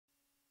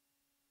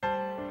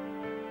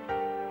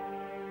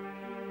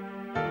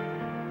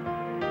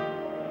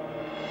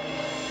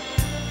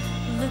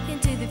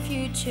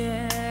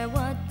future,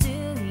 what do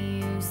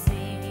you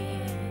see?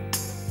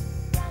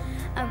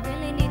 I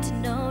really need to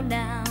know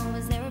now,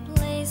 is there a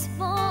place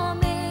for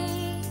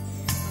me?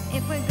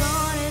 If we're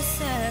gonna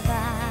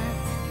survive,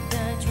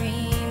 the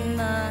dream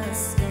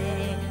must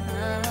stay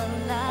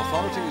alive.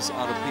 Authorities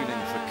are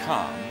appealing for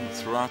calm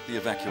throughout the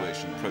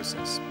evacuation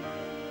process.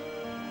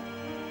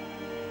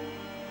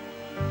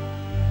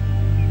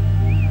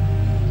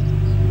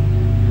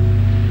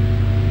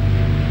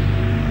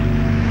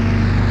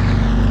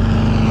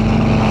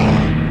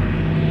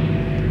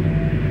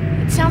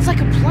 Sounds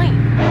like a plane.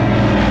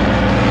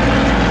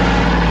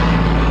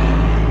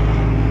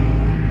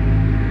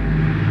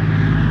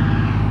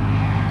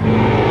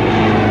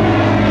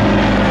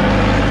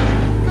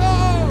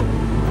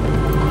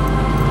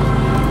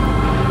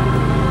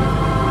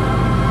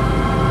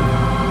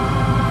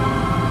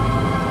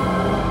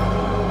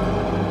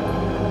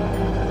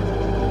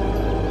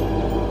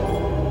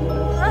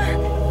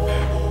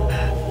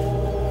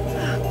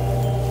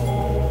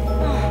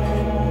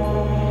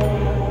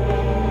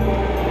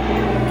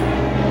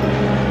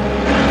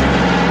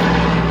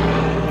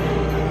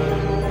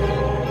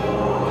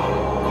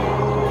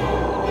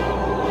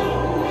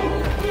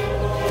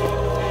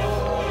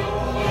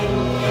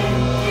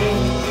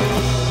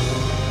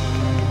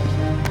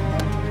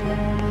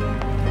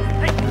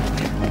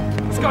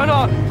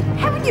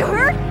 Haven't you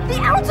heard? The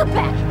owls are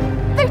back!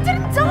 They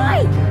didn't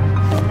die!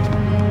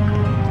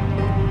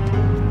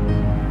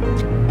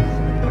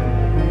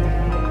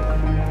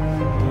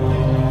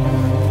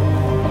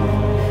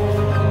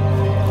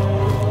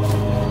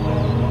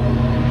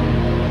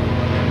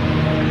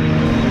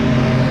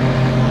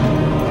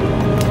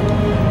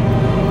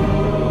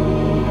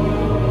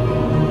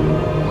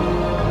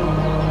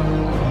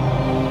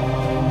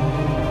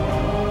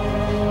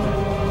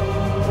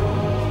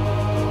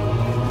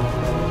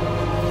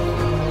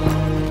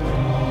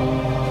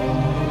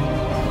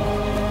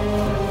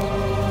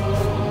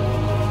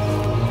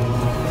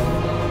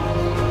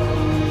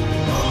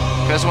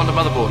 First one to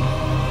motherboard.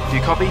 Do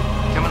you copy?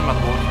 Come in,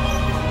 motherboard.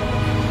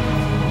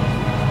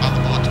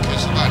 Motherboard to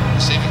Cursor 1,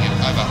 receiving you,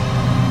 over.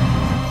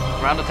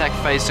 Ground attack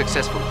phase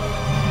successful.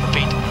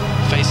 Repeat,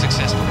 phase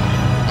successful.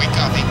 We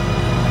copy.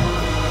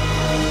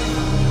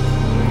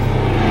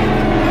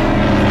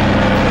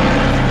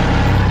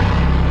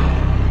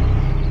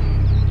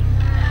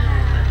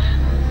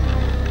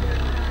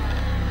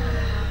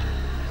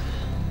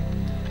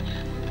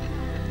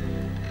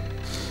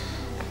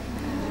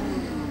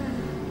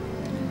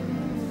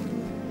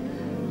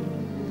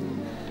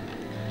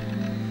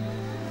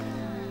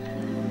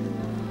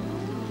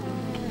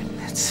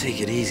 Let's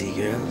take it easy,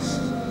 girls.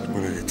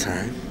 One at a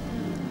time.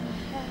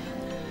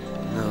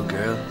 No,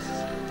 girls.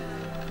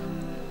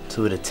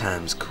 Two at a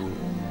time's cool.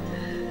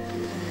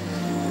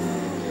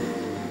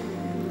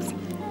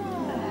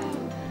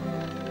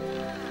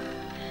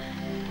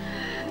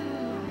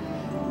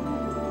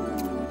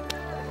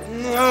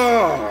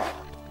 No!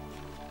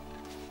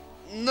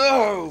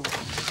 No!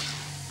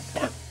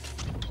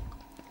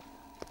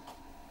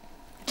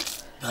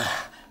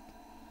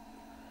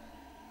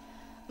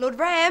 Lord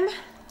Ram,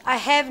 I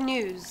have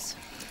news.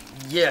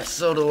 Yes,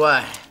 so do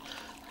I.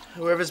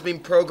 Whoever's been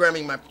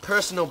programming my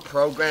personal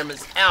program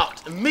is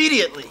out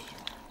immediately.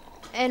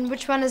 And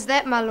which one is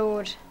that, my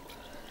lord?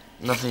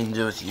 Nothing to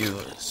do with you.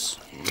 It's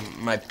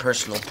my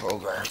personal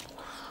program.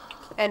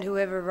 And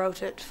whoever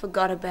wrote it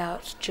forgot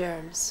about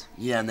germs.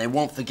 Yeah, and they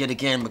won't forget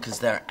again because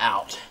they're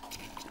out.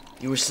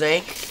 You were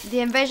saying? The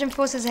invasion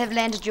forces have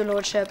landed, your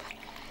lordship.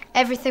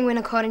 Everything went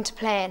according to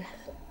plan.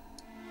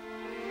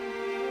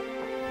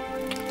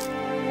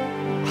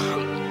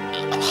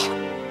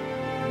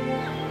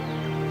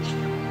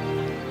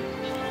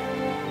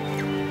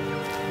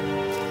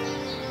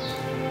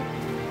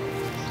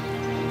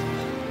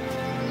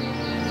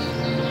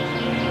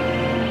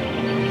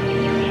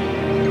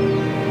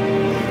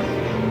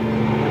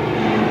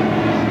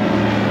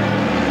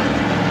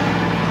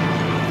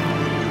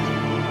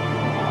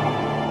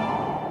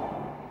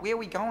 Where are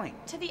we going?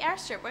 To the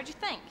airstrip. What'd you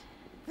think?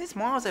 That's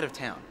miles out of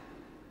town.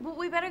 Well,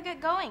 we better get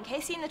going.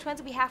 Casey and the twins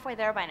will be halfway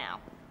there by now.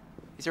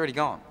 He's already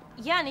gone.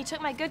 Yeah, and he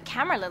took my good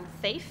camera, little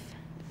thief.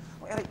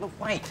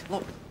 Wait,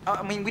 look.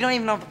 I mean, we don't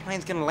even know if the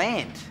plane's gonna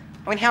land.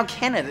 I mean, how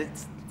can it?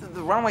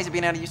 The runways have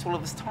been out of use all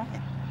of this time.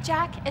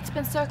 Jack, it's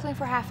been circling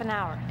for half an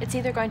hour. It's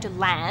either going to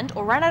land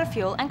or run out of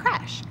fuel and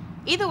crash.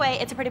 Either way,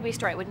 it's a pretty big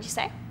story, wouldn't you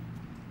say?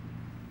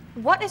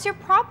 What is your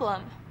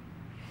problem?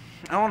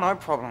 Oh, no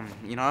problem.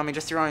 You know, I mean,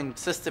 just your own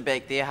sister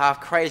back there, half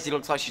crazy,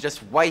 looks like she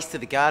just wasted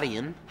the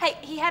Guardian. Hey,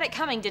 he had it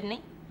coming, didn't he?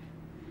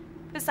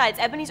 Besides,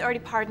 Ebony's already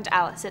pardoned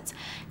Alice. It's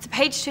a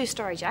page 2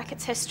 story, Jack.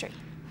 It's history.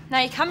 Now,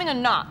 you coming or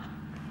not?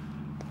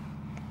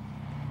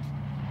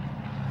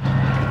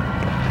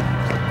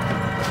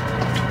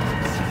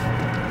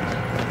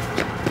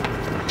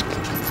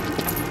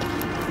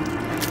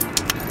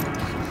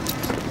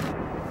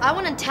 I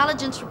want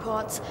intelligence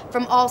reports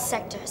from all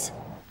sectors.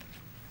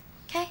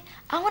 Okay?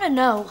 I want to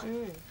know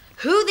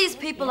who these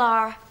people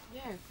are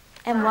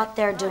and what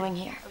they're doing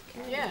here.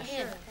 Yeah.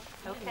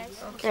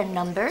 Their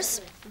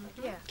numbers.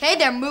 Okay,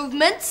 their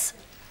movements.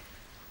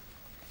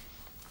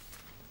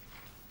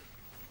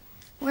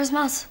 Where's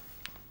Mouse?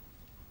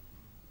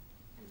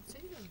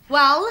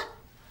 Well?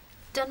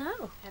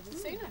 Dunno. Haven't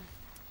seen her.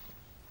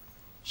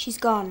 She's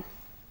gone.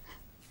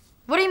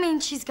 What do you mean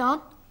she's gone?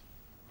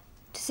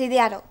 To see the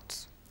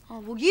adults. Oh,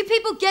 well, you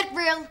people get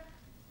real.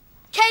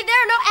 Okay, there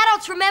are no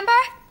adults, remember?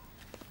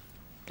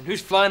 And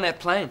who's flying that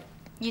plane?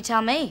 You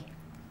tell me.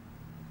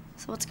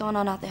 So what's going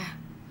on out there?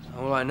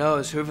 All I know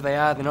is whoever they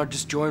are, they're not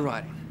just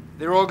joyriding.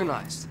 They're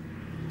organized.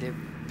 They're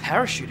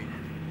parachuting.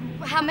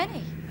 How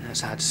many?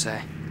 That's hard to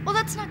say. Well,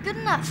 that's not good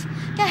enough.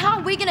 Okay, how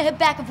are we gonna hit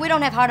back if we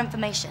don't have hard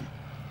information?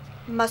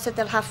 Most of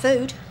they'll have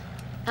food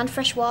and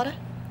fresh water.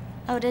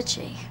 Oh, did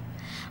she?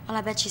 Well,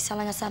 I bet she's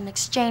selling us out in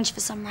exchange for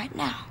some right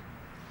now.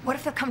 What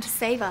if they'll come to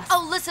save us?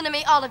 Oh, listen to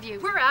me, all of you.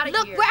 We're out of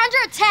here. here. Look, we're under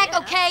attack, Yeah,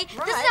 okay?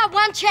 right. This is our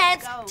one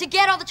chance to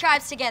get all the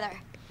tribes together.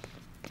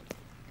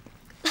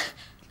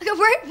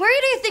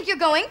 Where do you think you're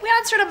going? We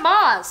answer to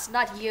Mars,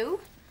 not you.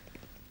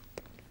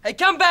 Hey,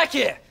 come back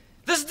here!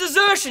 This is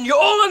desertion! You're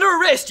all under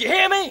arrest, you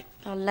hear me?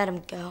 Oh, let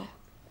him go.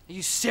 Are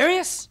you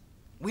serious?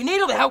 We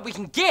need all the help we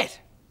can get.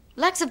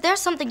 Lex, if there's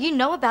something you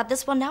know about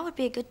this, well, now would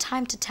be a good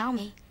time to tell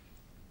me.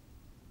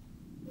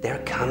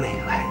 They're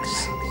coming,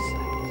 Lex.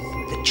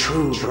 The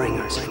true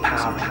bringers of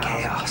power and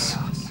chaos.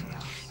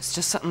 It's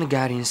just something the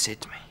Guardian said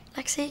to me.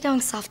 Lex, are you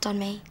going soft on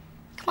me?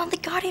 Come on, the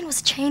Guardian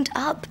was chained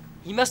up.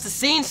 He must have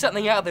seen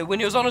something out there when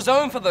he was on his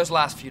own for those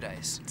last few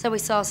days. So we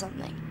saw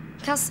something.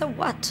 Because so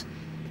what?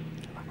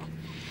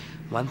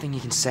 One thing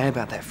you can say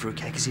about that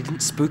fruitcake is he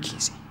didn't spook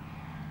easy.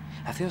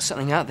 If there was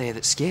something out there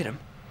that scared him,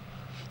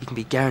 you can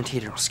be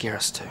guaranteed it'll scare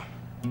us too.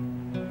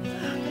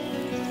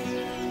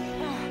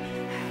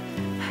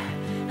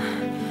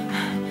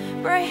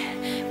 Bray,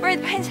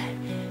 the pain's...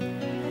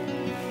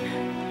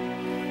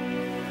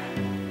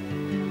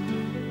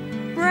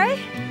 Bray?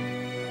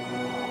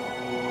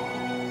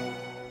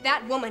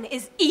 That woman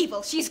is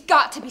evil. She's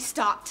got to be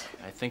stopped.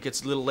 I think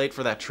it's a little late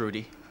for that,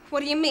 Trudy.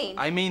 What do you mean?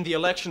 I mean, the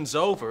election's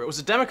over. It was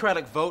a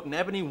Democratic vote and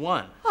Ebony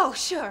won. Oh,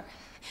 sure.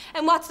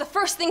 And what's the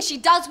first thing she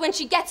does when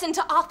she gets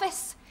into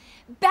office?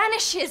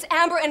 Banishes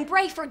Amber and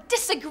Bray for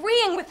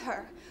disagreeing with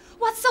her.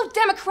 What's so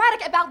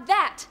democratic about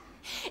that?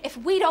 If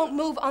we don't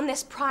move on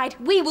this pride,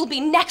 we will be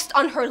next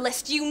on her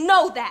list. You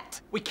know that.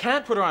 We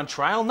can't put her on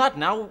trial, not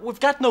now. We've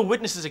got no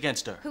witnesses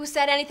against her. Who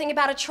said anything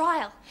about a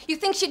trial? You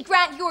think she'd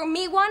grant you or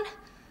me one?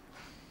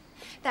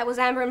 That was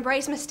Amber and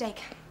Bray's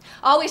mistake.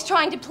 Always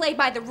trying to play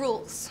by the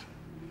rules.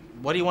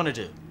 What do you want to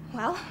do?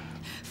 Well,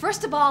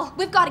 first of all,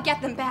 we've got to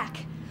get them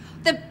back.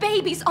 The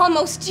baby's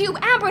almost due.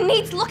 Amber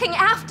needs looking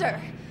after.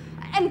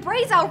 And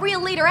Bray's our real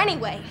leader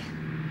anyway.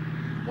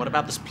 What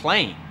about this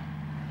plane?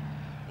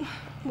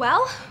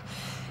 Well,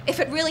 if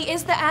it really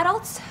is the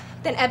adults,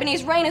 then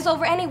Ebony's reign is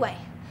over anyway.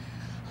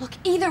 Look,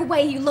 either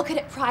way you look at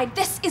it, Pride,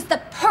 this is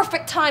the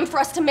perfect time for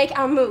us to make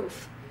our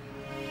move.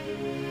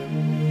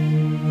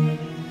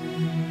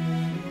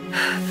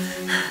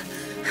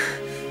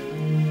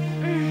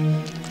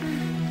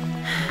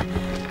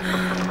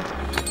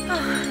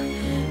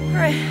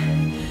 Bray,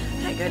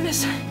 thank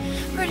goodness.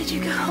 Where did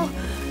you go?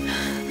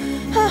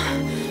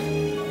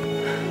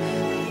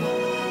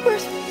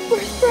 Where's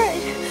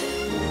Bray?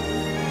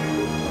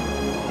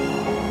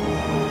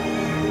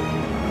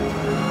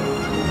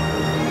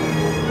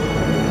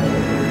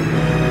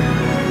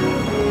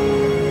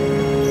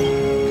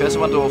 Curse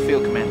one to all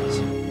field commanders.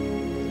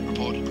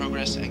 Report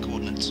progress and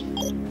coordinates.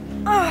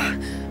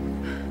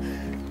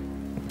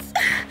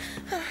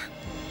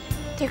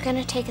 They're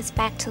gonna take us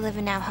back to live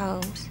in our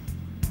homes.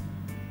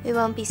 We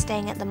won't be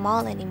staying at the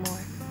mall anymore.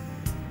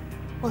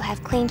 We'll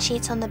have clean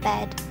sheets on the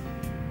bed,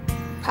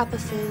 proper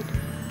food,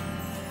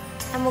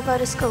 and we'll go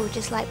to school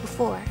just like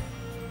before.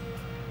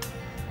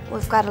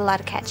 We've got a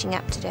lot of catching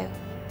up to do.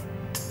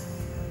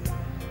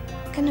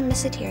 Gonna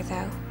miss it here,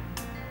 though.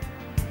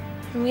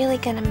 I'm really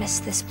gonna miss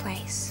this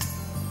place.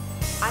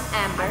 I'm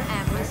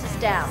Amber. This is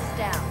Down.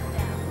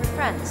 We're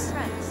friends.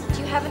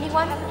 Do you have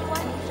anyone?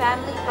 Any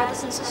family,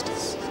 brothers and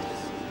sisters?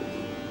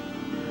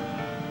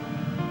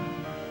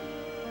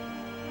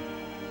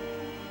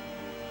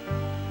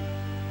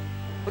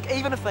 Look,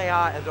 even if they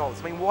are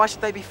adults, I mean, why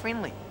should they be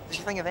friendly? Did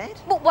you think of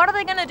that? Well, what are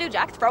they gonna do,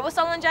 Jack? Throw us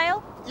all in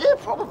jail? Yeah,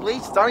 probably,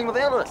 starting with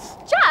Alice.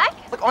 Jack?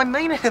 Look, I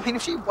mean it. I mean,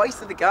 if she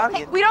wasted the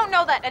Guardian... Hey, we don't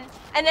know that.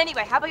 And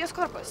anyway, habeas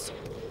corpus?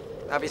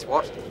 Habeas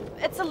what?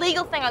 It's a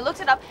legal thing. I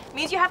looked it up. It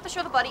means you have to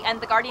show the body,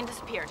 and the Guardian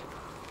disappeared.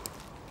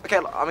 Okay,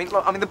 look, I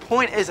mean, the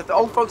point is, if the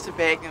old folks are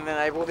back, then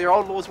they brought their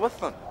old laws with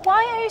them.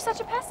 Why are you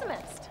such a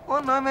pessimist?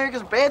 Well, no, maybe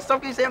because bad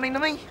stuff keeps happening to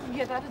me.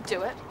 Yeah, that'd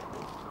do it.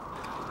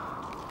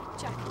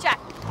 Jack.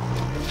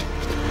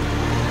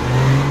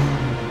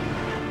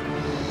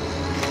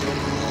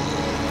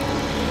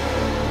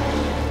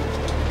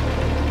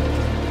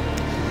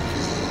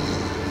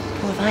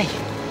 Who are they?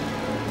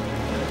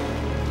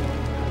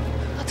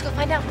 Let's go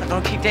find out.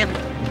 Don't keep down.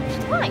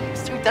 Why?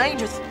 It's too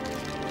dangerous.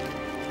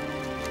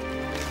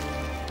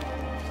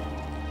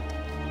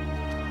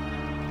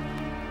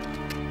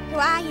 Who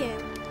are you?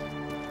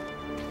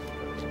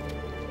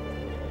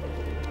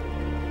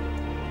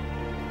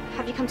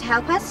 Have you come to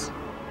help us?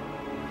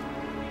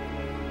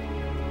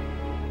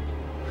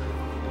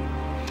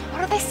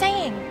 What are they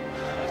saying?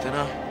 I don't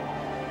know.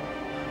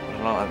 I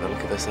don't like the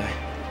look of this, eh?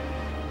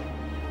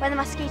 Where are the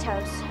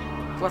mosquitoes?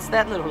 What's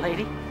that, little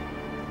lady?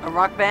 A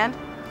rock band?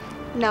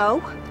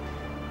 No.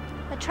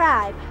 A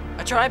tribe.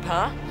 A tribe,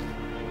 huh?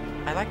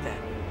 I like that.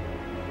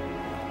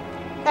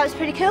 That was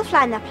pretty cool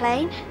flying that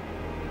plane.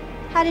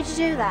 How did you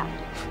do that?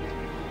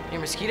 You're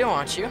a mosquito,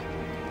 aren't you?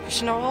 You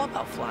should know all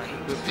about flying.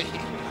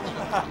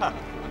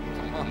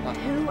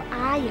 Who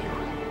are you?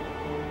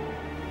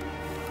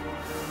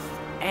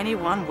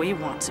 Anyone we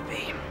want to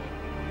be.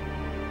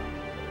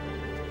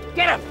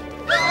 Get him!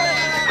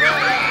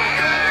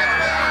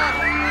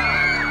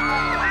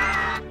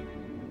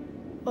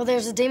 Well,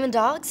 there's the demon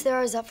dogs. They're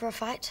always up for a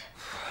fight.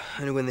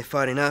 Only when they're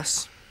fighting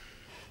us.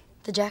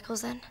 The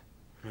jackals, then?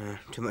 No,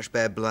 too much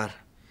bad blood.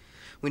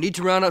 We need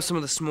to round up some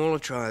of the smaller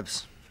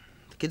tribes.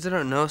 The kids that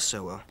don't know us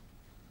so well.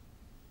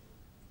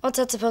 What's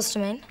that supposed to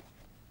mean?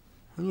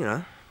 Well, you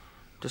know,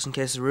 just in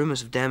case the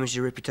rumors have damaged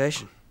your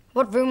reputation.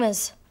 What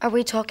rumors are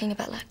we talking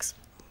about, Lex?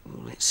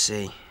 Well, let's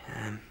see.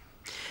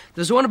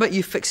 There's one about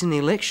you fixing the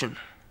election.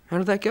 How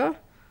did that go?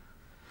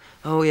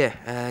 Oh,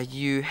 yeah.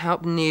 You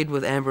helped Ned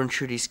with Amber and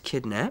Trudy's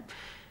kidnap,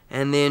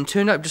 and then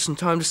turned up just in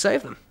time to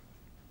save them.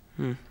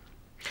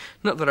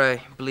 Not that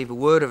I believe a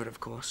word of it, of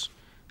course.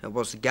 That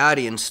was the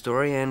Guardian's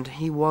story, and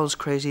he was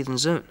crazier than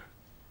Zune.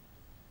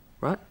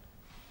 Right?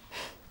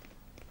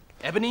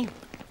 Ebony,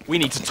 we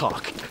need to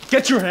talk.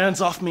 Get your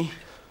hands off me.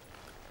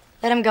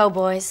 Let him go,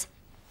 boys.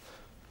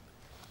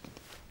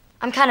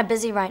 I'm kind of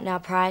busy right now,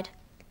 Pride.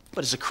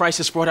 But has a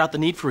crisis brought out the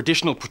need for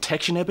additional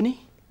protection,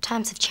 Ebony?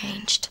 Times have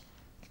changed.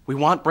 We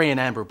want Bray and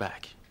Amber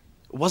back.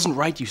 It wasn't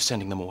right you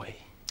sending them away.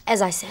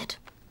 As I said,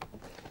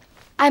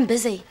 I'm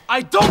busy.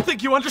 I don't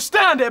think you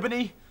understand,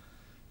 Ebony!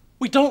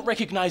 We don't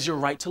recognize your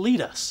right to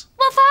lead us.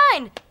 Well,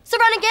 fine. So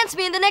run against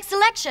me in the next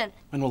election.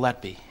 When will that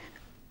be?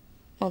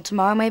 Well,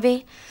 tomorrow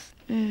maybe.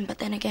 But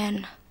then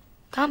again,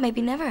 can't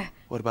maybe never.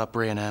 What about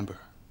Bray and Amber?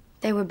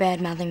 They were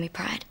bad-mouthing me,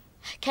 Pride.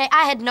 Okay,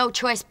 I had no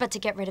choice but to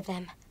get rid of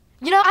them.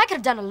 You know, I could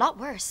have done a lot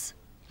worse.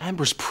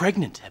 Amber's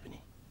pregnant,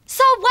 Ebony.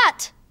 So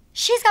what?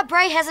 She's got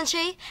Bray, hasn't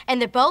she?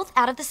 And they're both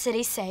out of the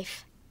city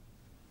safe.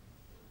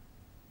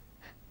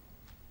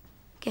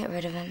 Get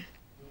rid of him.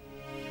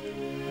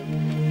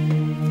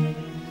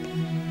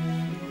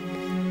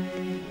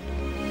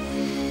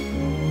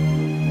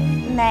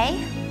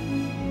 May?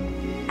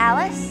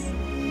 Alice?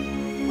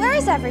 Where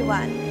is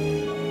everyone?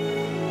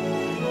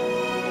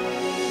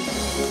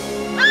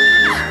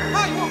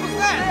 Hey, what was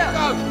that?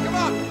 Go, come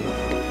on!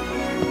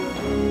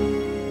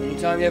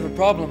 Anytime you have a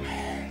problem,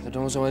 the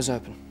door's always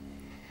open.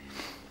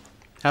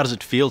 How does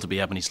it feel to be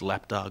Ebony's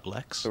lapdog,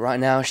 Lex? But right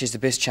now, she's the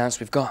best chance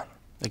we've got.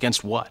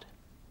 Against what?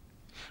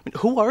 I mean,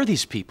 who are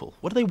these people?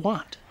 What do they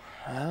want?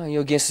 Well,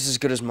 your guess is as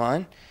good as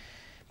mine.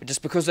 But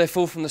just because they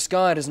fall from the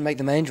sky doesn't make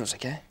them angels,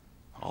 okay?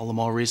 All the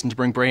more reason to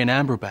bring Bray and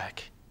Amber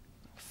back.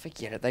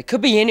 Forget it. They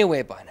could be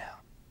anywhere by now.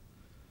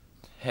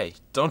 Hey,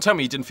 don't tell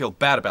me you didn't feel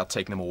bad about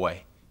taking them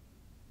away.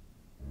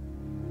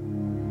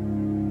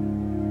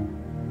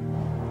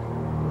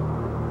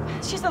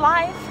 She's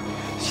alive.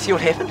 Did you see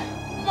what happened?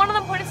 One of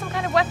them pointed some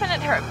kind of weapon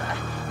at her.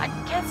 I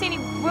can't see any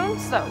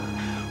wounds, though.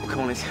 Well, come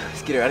on,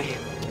 let's get her out of here.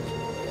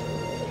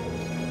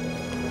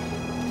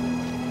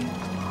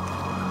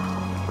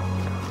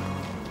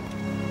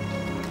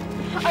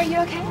 Are you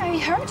okay? Are you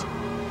hurt?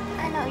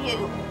 I know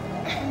you.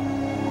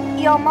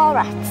 You're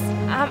Mallrats.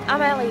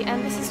 I'm Ellie,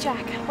 and this is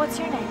Jack. What's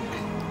your name?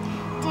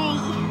 Dee.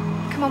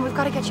 Come on, we've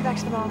got to get you back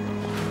to the mall.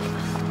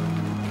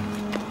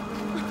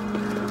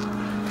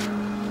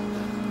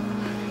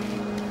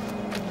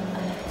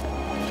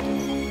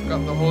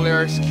 Got the whole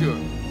area secure.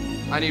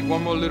 I need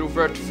one more little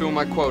vert to fill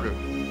my quota.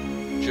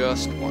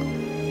 Just one.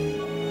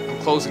 I'm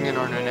closing in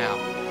on her now.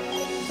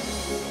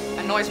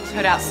 A noise was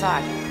heard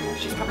outside.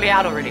 She's probably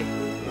out already.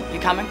 You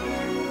coming?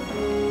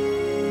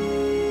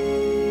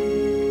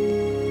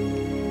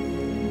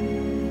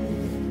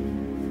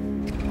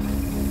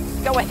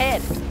 Go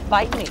ahead.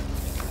 Bite me.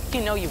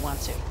 You know you want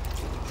to.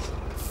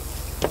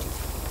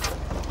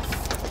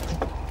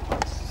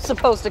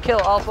 Supposed to kill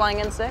all flying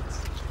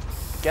insects?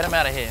 Get him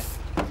out of here.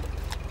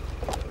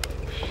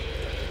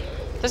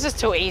 This is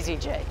too easy,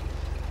 Jay.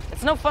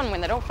 It's no fun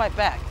when they don't fight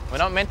back. We're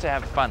not meant to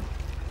have fun.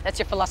 That's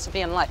your philosophy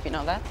in life, you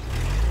know that?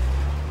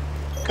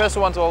 Cursor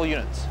 1 to all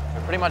units.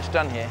 We're pretty much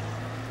done here.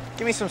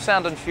 Give me some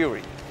sound and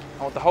fury.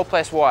 I want the whole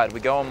place wide. We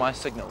go on my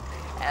signal.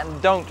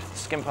 And don't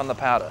skimp on the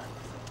powder.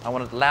 I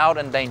want it loud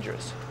and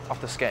dangerous, off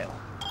the scale.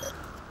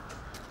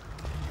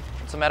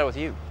 What's the matter with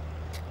you?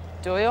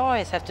 Do we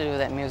always have to do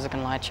that music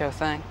and light show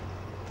thing?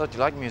 Thought you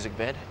liked music,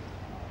 Bed.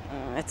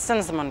 It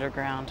sends them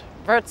underground.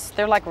 Verts,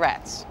 they're like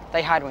rats.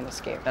 They hide when they're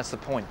scared. That's the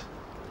point.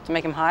 To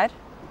make them hide?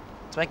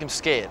 To make them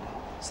scared,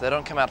 so they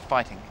don't come out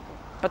fighting.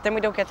 But then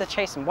we don't get to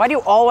chase them. Why do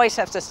you always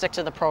have to stick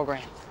to the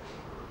program?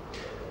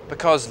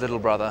 Because, little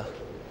brother,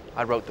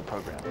 I wrote the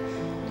program.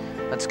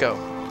 Let's go.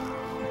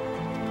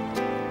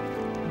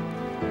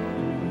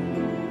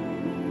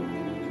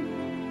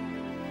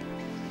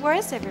 Where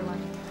is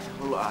everyone?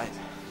 Well, I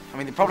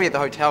mean, they're probably at the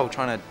hotel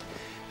trying to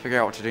figure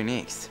out what to do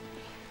next.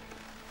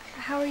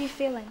 How are you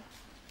feeling?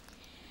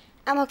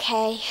 I'm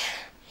okay.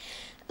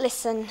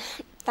 Listen,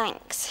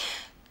 thanks.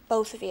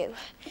 Both of you.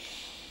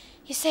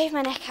 You saved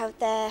my neck out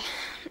there.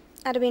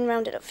 I'd have been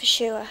rounded up for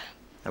sure.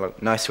 Now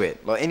look, no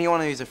sweat. Look,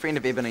 anyone who's a friend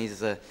of Ebony's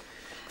is a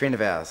friend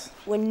of ours.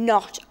 We're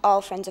not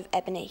all friends of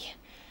Ebony.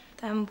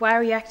 Then why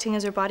are you acting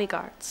as her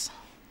bodyguards?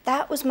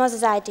 That was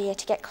Muzz's idea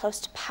to get close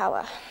to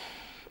power.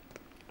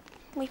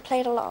 We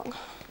played along.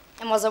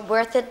 And was it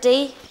worth it,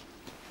 Dee?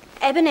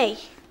 Ebony.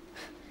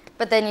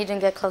 But then you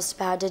didn't get close to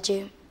power, did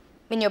you?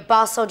 I mean, your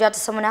boss sold you out to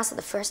someone else at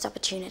the first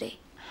opportunity.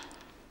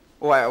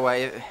 Wait.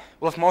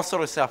 Well, if Moss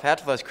sold herself out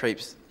to those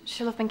creeps...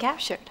 She'll have been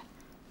captured.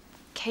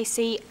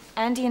 Casey,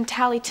 Andy, and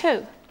Tally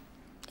too.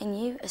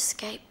 And you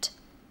escaped.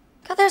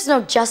 God, there's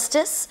no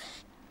justice.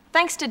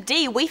 Thanks to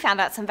Dee, we found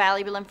out some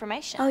valuable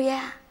information. Oh,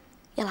 yeah?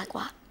 Yeah, like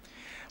what?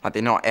 Like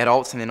they're not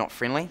adults and they're not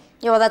friendly?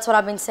 Yeah, well, that's what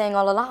I've been saying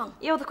all along.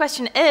 Yeah, well, the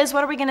question is,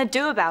 what are we gonna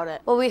do about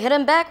it? Well, we hit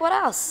him back, what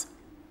else?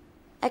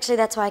 Actually,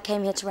 that's why I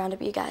came here to round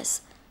up you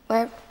guys.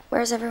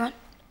 Where's everyone?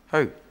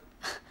 Who?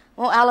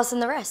 Well, Alice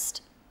and the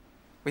rest.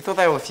 We thought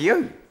they were with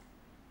you.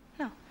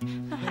 No.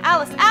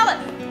 Alice!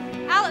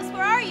 Alice,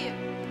 where are you?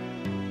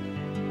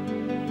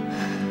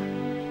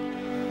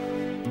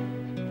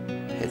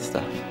 Head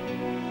stuff.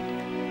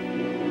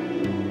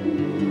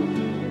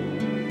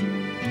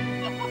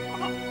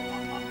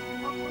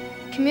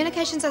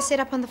 Communications are set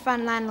up on the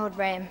front line, Lord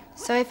Ram.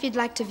 So if you'd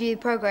like to view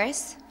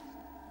progress...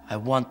 I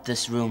want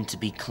this room to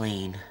be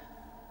clean.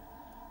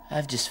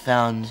 I've just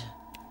found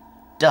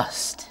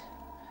dust.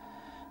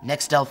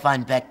 Next I'll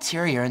find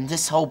bacteria, and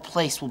this whole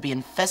place will be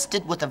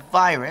infested with a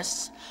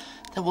virus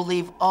that will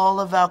leave all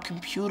of our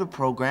computer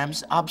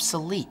programs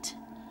obsolete,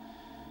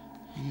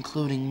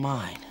 including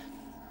mine.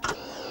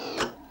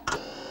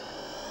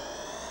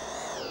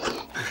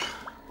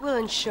 We'll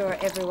ensure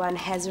everyone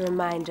has a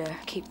reminder.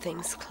 Keep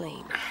things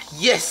clean.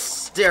 Yes,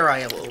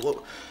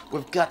 sterile.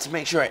 We've got to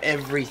make sure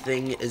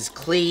everything is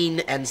clean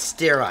and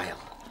sterile.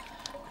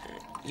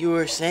 You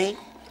were saying?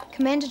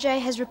 Commander J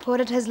has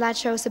reported his light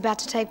show is about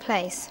to take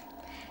place.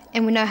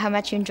 And we know how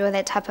much you enjoy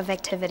that type of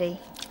activity.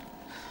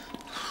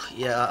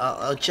 Yeah,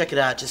 I'll check it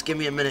out. Just give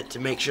me a minute to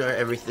make sure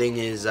everything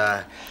is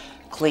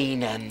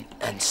clean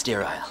and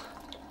sterile.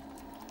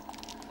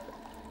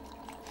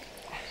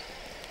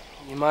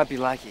 You might be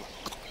lucky.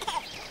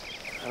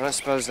 I don't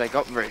suppose they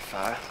got very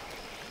far.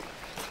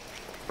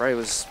 Bray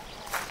was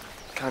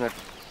kind of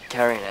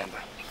carrying Amber.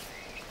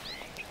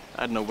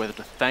 I don't know whether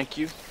to thank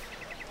you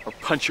or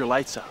punch your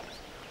lights out.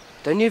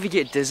 Don't you ever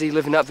get dizzy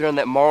living up there on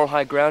that moral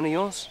high ground of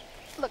yours?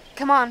 Look,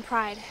 come on,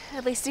 Pride.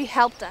 At least he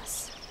helped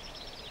us.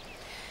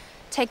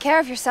 Take care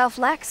of yourself,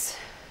 Lex.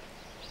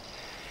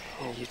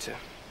 Yeah, you too.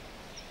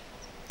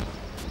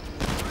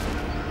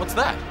 What's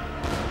that?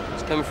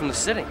 It's coming from the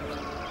city.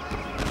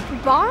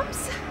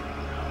 Bombs?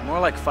 More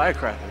like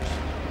firecrackers.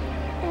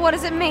 What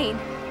does it mean?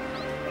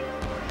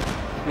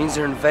 It means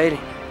they're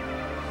invading.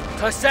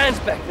 Tyssan's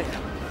back there.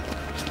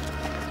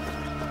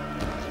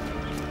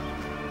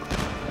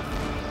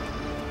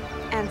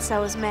 And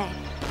so is May.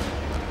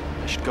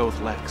 I should go with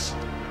Lex.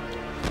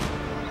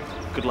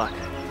 Good luck.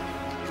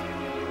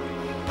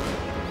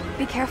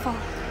 Be careful.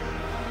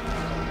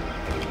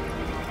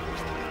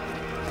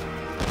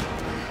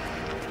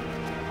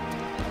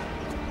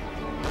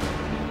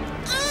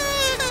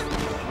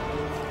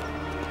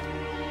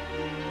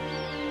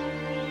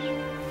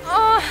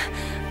 Oh,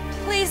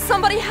 please,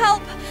 somebody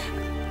help!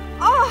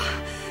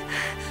 Oh!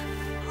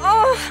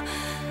 Oh!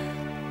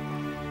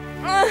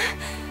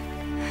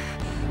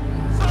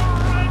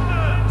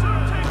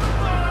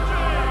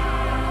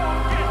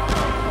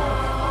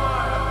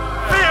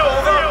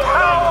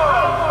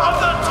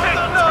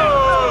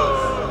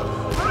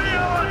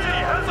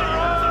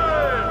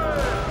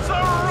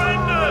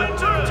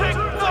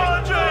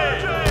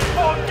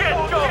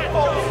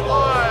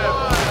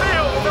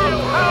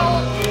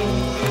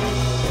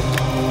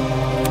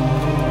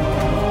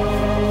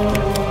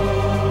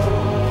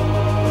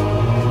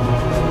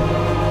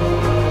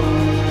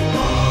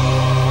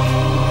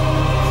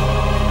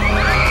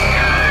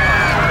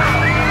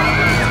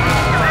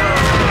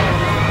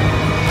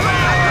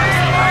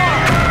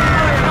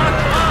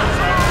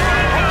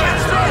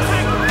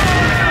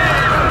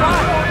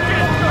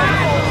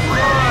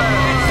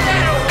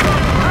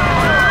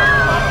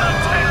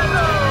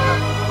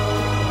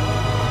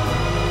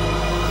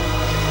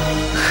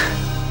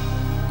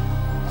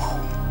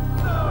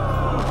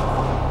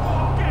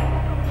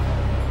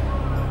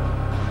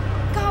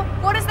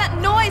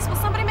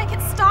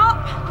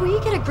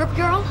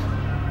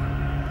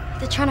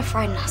 Trying to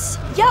frighten us.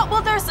 Yeah,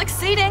 well, they're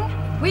succeeding.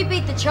 We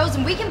beat the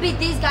Chosen. We can beat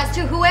these guys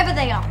too, whoever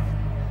they are.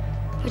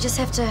 We just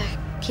have to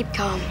keep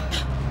calm.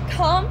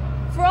 Calm?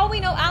 For all we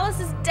know,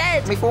 Alice is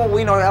dead. Before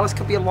we know, Alice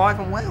could be alive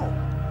and well.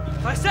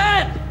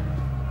 Tyssan!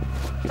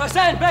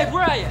 Tyssan, babe,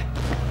 where are you?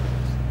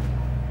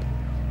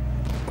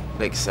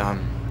 Lex,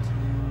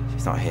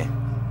 she's not here.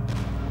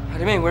 How do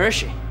you mean, where is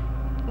she?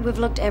 We've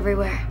looked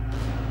everywhere.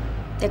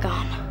 They're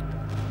gone.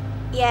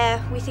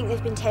 Yeah, we think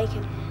they've been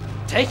taken.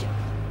 Taken?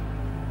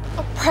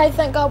 Oh, Pride,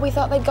 thank God we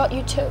thought they'd got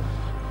you too.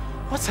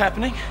 What's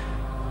happening?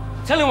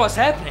 Tell him what's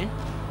happening.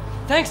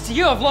 Thanks to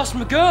you, I've lost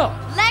my girl.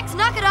 Lex,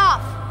 knock it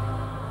off!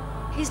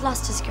 He's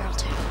lost his girl,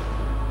 too.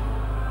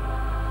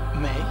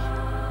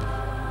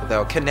 May? They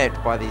were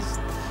kidnapped by these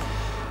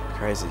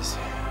crazies.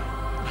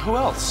 Who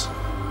else?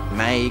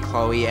 May,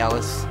 Chloe,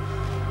 Alice,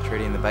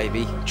 Trudy and the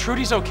baby.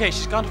 Trudy's okay.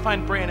 She's gone to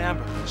find Bray and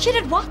Amber. She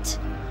did what?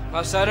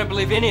 I say I don't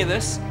believe any of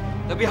this.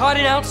 They'll be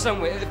hiding out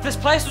somewhere. If this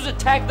place was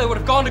attacked, they would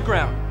have gone to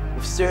ground.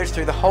 We've searched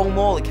through the whole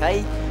mall,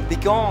 okay? They're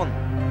gone.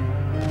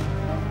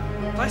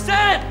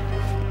 Tyson!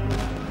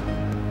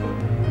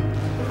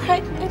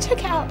 Right, I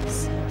took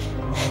Alice.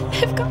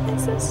 I've got my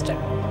sister.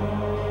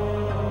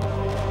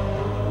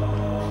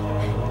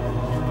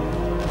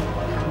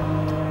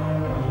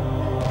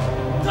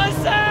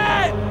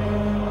 Tyson!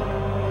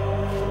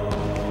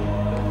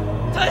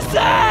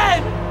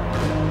 Tyson!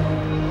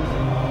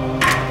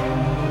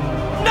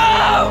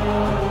 No!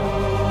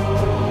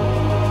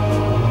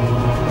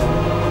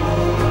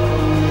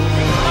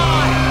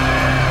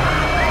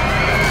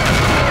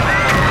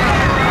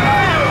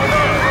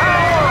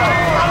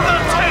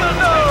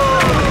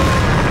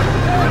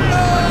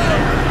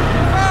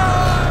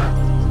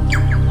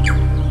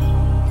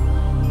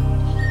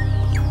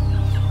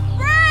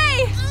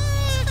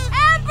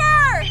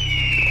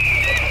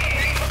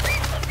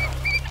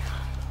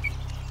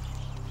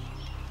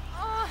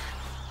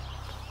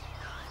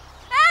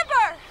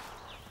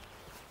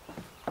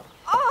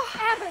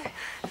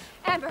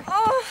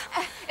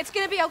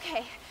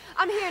 Okay.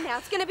 I'm here now.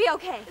 It's gonna be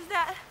okay. Is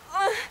that...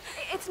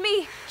 it's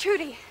me,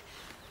 Trudy.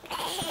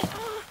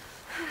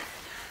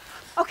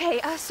 Okay,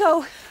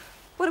 so...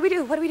 What do we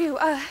do? What do we do?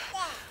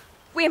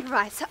 We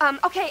improvise.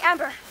 Okay,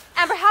 Amber.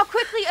 Amber, how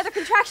quickly are the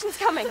contractions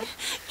coming?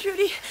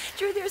 Trudy,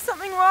 there's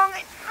something wrong.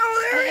 I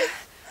know there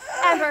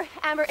is.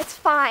 Amber, it's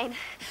fine.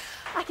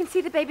 I can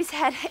see the baby's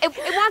head. It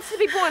wants to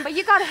be born, but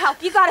you gotta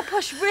help. You gotta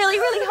push really,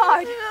 really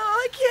hard. No,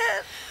 I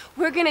can't.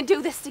 We're gonna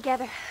do this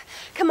together.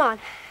 Come on.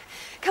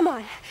 Come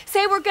on.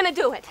 Say we're gonna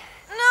do it.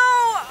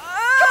 No!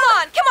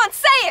 Come on,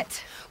 say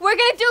it! We're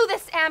gonna do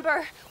this,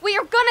 Amber. We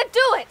are gonna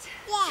do it.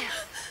 Yeah.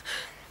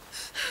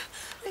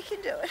 I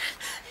can do it.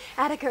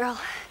 Atta girl.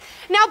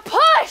 Now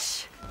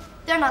push!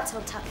 They're not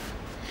so tough.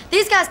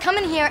 These guys come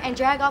in here and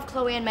drag off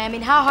Chloe and May. I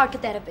mean, how hard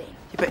could that have been?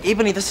 Yeah, but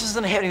Ebony, this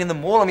isn't happening in the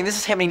mall. I mean, this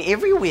is happening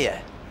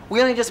everywhere. We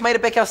only just made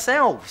it back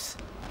ourselves.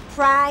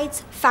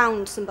 Pride's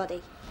found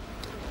somebody.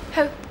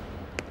 Who?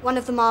 One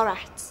of the mall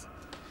rats.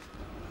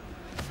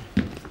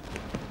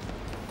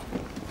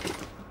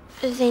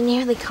 They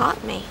nearly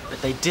caught me.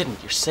 But they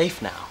didn't. You're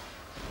safe now.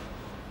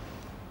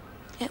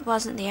 It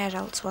wasn't the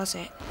adults, was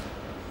it?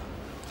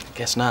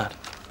 Guess not.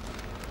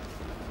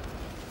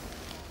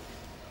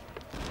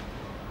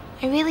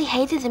 I really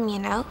hated them, you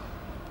know.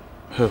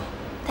 Who?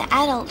 The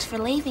adults for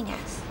leaving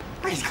us.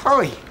 Where's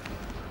Chloe?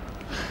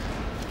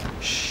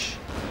 Shh.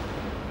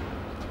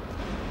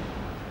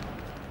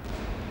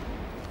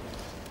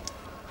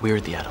 We're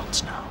the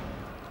adults now.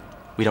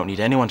 We don't need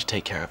anyone to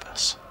take care of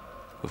us.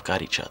 We've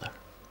got each other.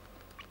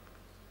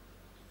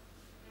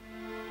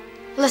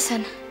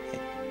 Listen.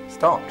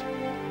 Stopped.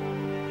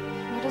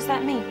 What does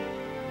that mean?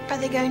 Are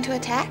they going to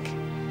attack?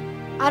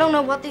 I don't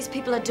know what these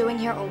people are doing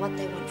here or what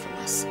they want from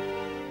us.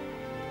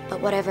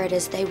 But whatever it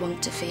is, they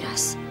won't defeat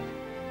us.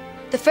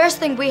 The first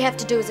thing we have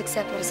to do is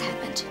accept what has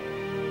happened.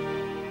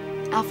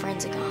 Our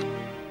friends are gone.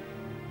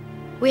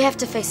 We have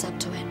to face up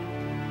to it.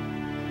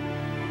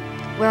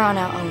 We're on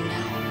our own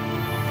now.